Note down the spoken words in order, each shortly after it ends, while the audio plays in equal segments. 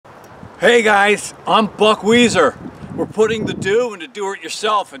Hey guys, I'm Buck Weezer. We're putting the do into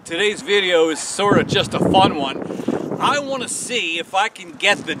do-it-yourself, and today's video is sort of just a fun one. I want to see if I can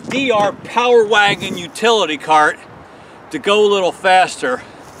get the DR Powerwagon utility cart to go a little faster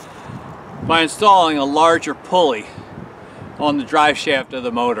by installing a larger pulley on the drive shaft of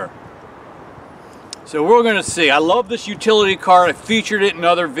the motor. So we're going to see. I love this utility cart. I featured it in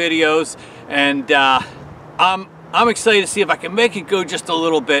other videos, and I'm excited to see if I can make it go just a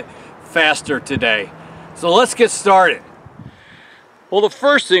little bit faster today. So let's get started. Well, the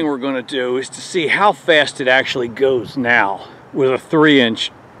first thing we're going to do is to see how fast it actually goes now with a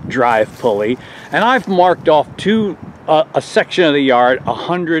 3-inch drive pulley, and I've marked off a section of the yard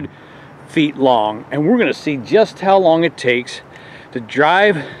 100 feet long, and we're going to see just how long it takes to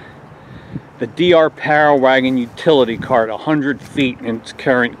drive the DR Powerwagon utility cart 100 feet in its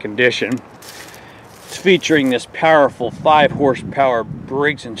current condition. It's featuring this powerful 5-horsepower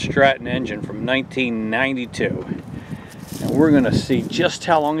Briggs & Stratton engine from 1992. And we're going to see just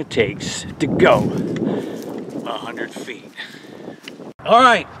how long it takes to go 100 feet. All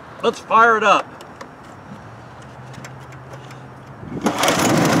right, let's fire it up.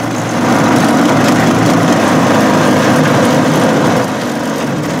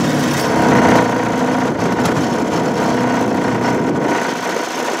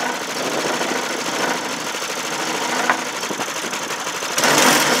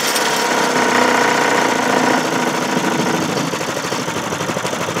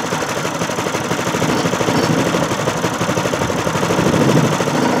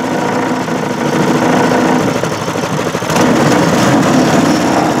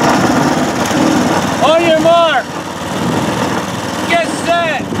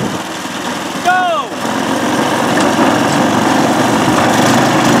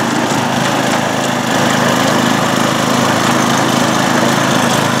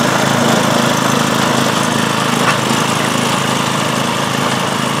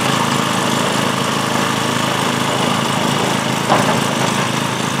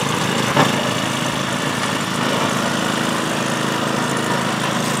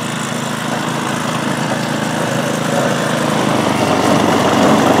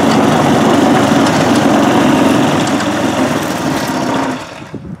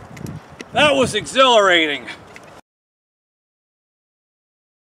 That was exhilarating.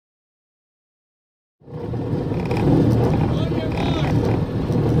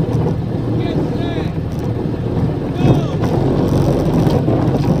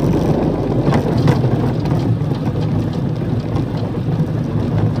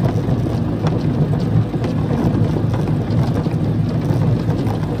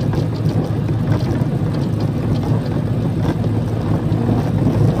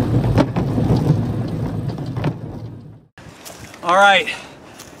 All right,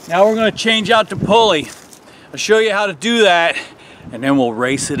 now we're going to change out the pulley. I'll show you how to do that, and then we'll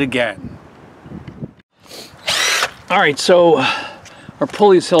race it again. All right, so our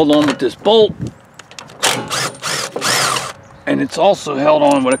pulley's held on with this bolt, and it's also held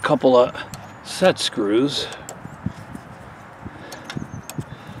on with a couple of set screws.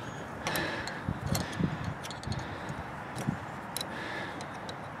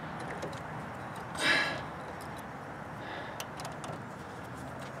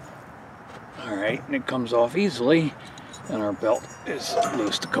 Alright, and it comes off easily, and our belt is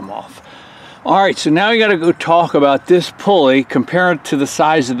loose to come off. Alright, so now we got to go talk about this pulley, compare it to the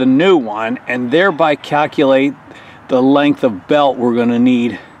size of the new one, and thereby calculate the length of belt we're going to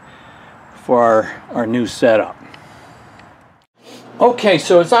need for our new setup. Okay,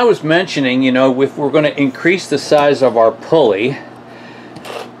 so as I was mentioning, you know, if we're going to increase the size of our pulley,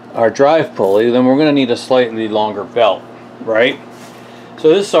 our drive pulley, then we're going to need a slightly longer belt, right? So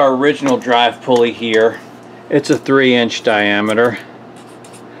this is our original drive pulley here. It's a 3-inch diameter,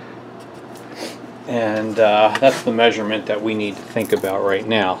 and that's the measurement that we need to think about right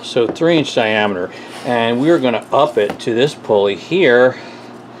now. So 3-inch diameter, and we're going to up it to this pulley here,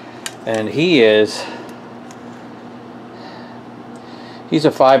 and he's a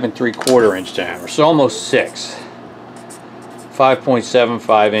 5 3/4-inch diameter, so almost 6,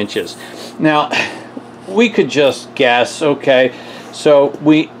 5.75 inches. Now we could just guess, okay, so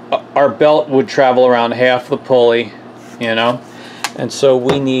our belt would travel around half the pulley, you know, and so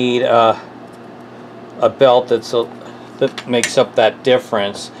we need a belt that makes up that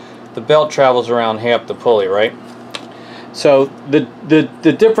difference. The belt travels around half the pulley, right? So the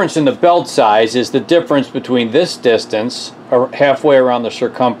difference in the belt size is the difference between this distance, or halfway around the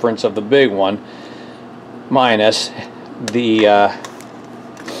circumference of the big one, minus the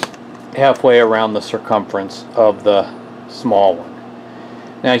halfway around the circumference of the small one.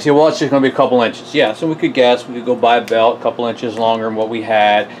 Now you say, well, it's just going to be a couple inches. Yeah, so we could guess. We could go buy a belt a couple inches longer than what we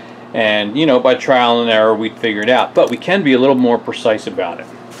had. And, you know, by trial and error, we'd figure it out. But we can be a little more precise about it,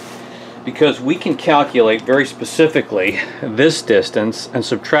 because we can calculate very specifically this distance and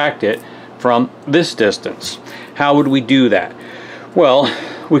subtract it from this distance. How would we do that? Well,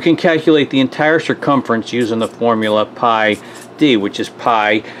 we can calculate the entire circumference using the formula pi d, which is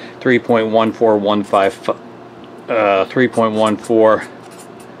pi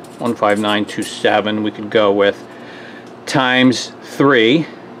 3.15927 we could go with, times 3,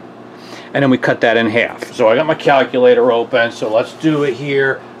 and then we cut that in half. So I got my calculator open, so let's do it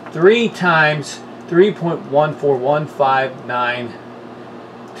here. 3 times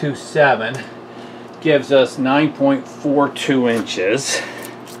 3.1415927 gives us 9.42 inches.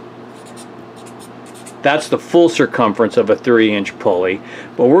 That's the full circumference of a 3-inch pulley,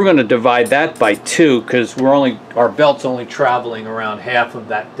 but we're going to divide that by 2 because our belt's only traveling around half of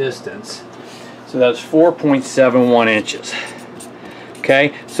that distance. So that's 4.71 inches.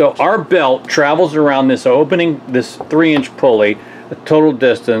 Okay, so our belt travels around this opening, this 3-inch pulley, a total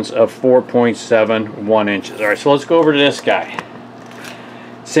distance of 4.71 inches. All right, so let's go over to this guy.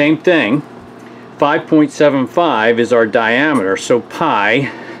 Same thing. 5.75 is our diameter, so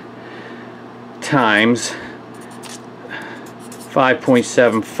pi times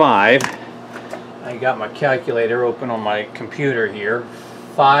 5.75. I got my calculator open on my computer here.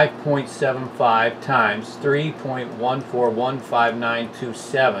 5.75 times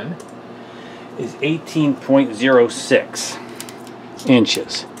 3.1415927 is 18.06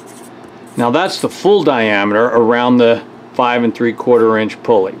 inches. Now that's the full diameter around the 5 3/4 inch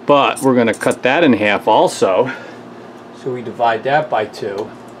pulley, but we're going to cut that in half also, so we divide that by 2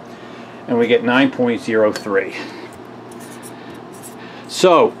 and we get 9.03.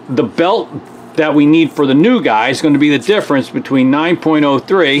 So the belt that we need for the new guy is going to be the difference between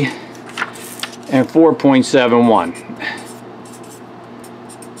 9.03 and 4.71.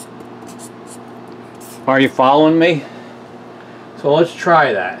 Are you following me? So let's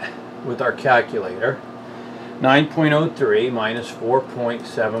try that with our calculator. 9.03 minus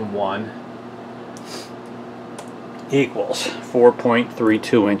 4.71 equals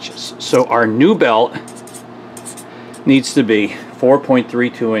 4.32 inches. So our new belt needs to be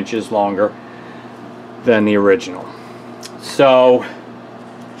 4.32 inches longer than the original. So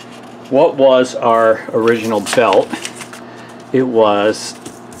what was our original belt? It was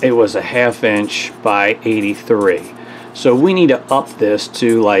a 1/2 inch by 83. So we need to up this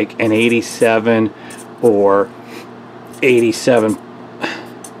to like an 87 or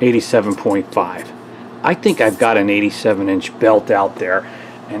 87.5. I think I've got an 87-inch belt out there,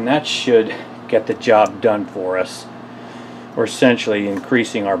 and that should get the job done for us. We're essentially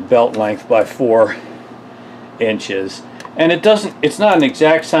increasing our belt length by 4 inches. And it's not an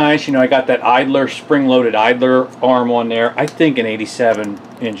exact science, you know, I got that idler, spring-loaded idler arm on there. I think an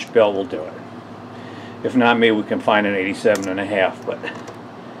 87-inch belt will do it. If not, maybe we can find an 87.5, but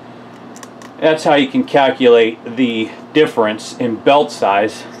that's how you can calculate the difference in belt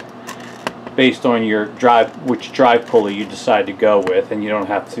size based on your which drive pulley you decide to go with, and you don't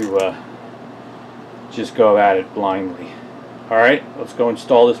have to just go at it blindly. Alright, let's go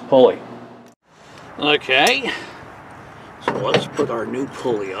install this pulley. Okay, so let's put our new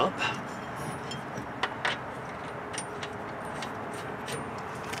pulley up.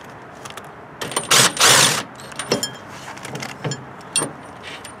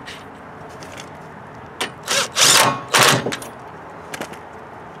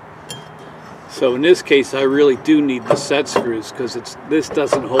 So in this case, I really do need the set screws because this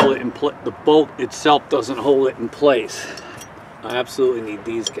doesn't hold it in place. The bolt itself doesn't hold it in place. I absolutely need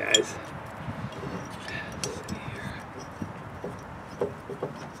these guys.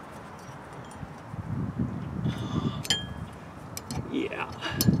 Yeah.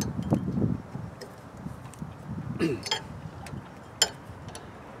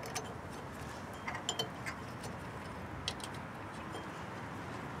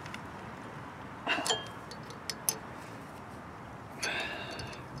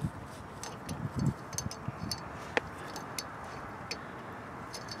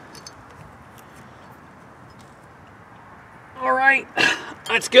 All right,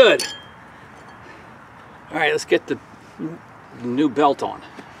 that's good. All right, let's get the new belt on.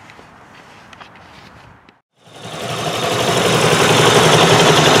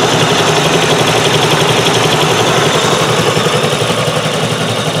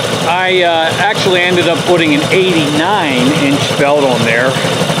 I actually ended up putting an 89-inch belt on there.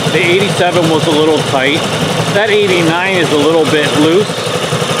 The 87 was a little tight. That 89 is a little bit loose.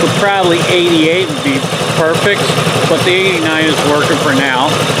 but probably 88 would be perfect, but the 89 is working for now.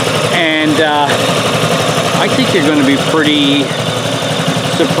 And I think you're going to be pretty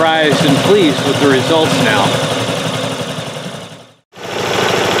surprised and pleased with the results now.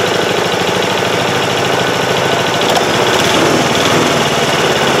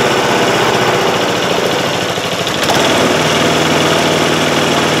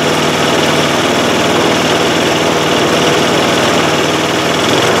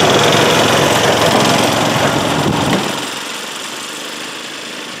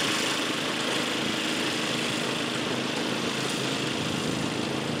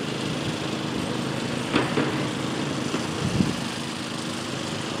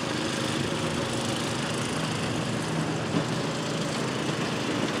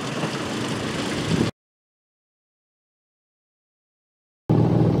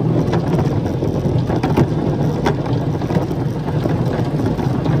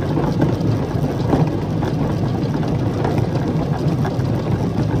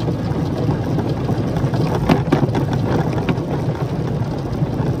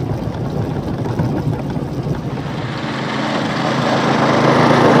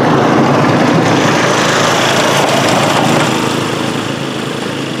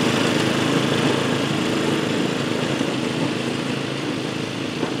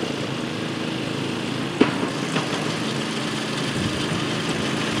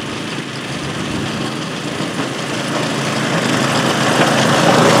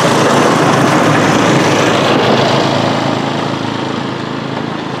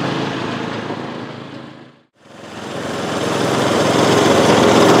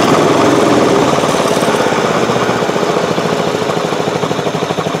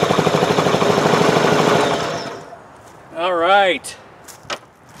 Right.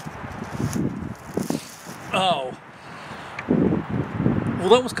 Oh. Well,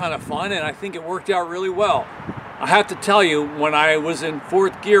 that was kind of fun, and I think it worked out really well. I have to tell you, when I was in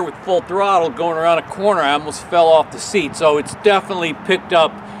fourth gear with full throttle going around a corner, I almost fell off the seat. So it's definitely picked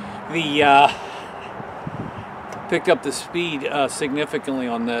up the speed significantly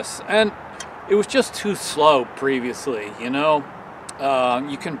on this, and it was just too slow previously. You know,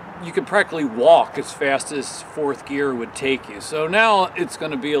 you can practically walk as fast as fourth gear would take you. So now it's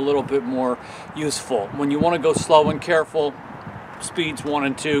going to be a little bit more useful. When you want to go slow and careful, speeds 1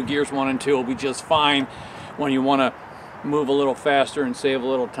 and 2, gears 1 and 2 will be just fine. When you want to move a little faster and save a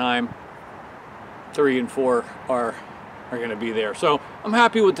little time, 3 and 4 are going to be there. So I'm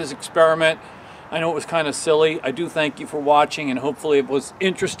happy with this experiment. I know it was kind of silly. I do thank you for watching, and hopefully it was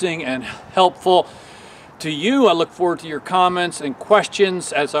interesting and helpful to you. I look forward to your comments and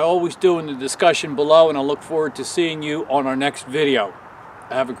questions, as I always do, in the discussion below, and I look forward to seeing you on our next video.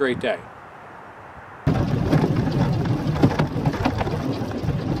 Have a great day.